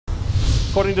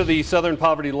According to the Southern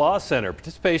Poverty Law Center,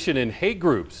 participation in hate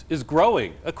groups is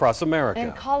growing across America.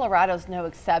 And Colorado's no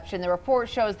exception. The report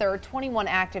shows there are 21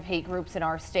 active hate groups in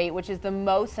our state, which is the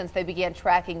most since they began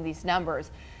tracking these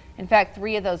numbers. In fact,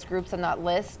 3 of those groups on that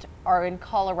list are in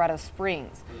Colorado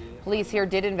Springs. Police here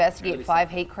did investigate 5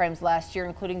 hate crimes last year,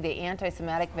 including the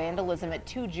anti-Semitic vandalism at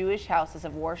 2 Jewish houses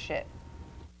of worship.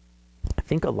 I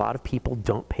think a lot of people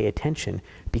don't pay attention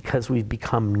because we've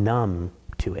become numb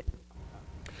to it.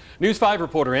 News 5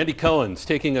 reporter Andy Cohen's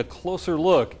taking a closer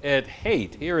look at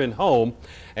hate here in home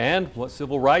and what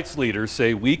civil rights leaders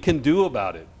say we can do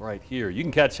about it right here. You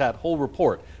can catch that whole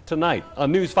report tonight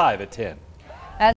on News 5 at 10.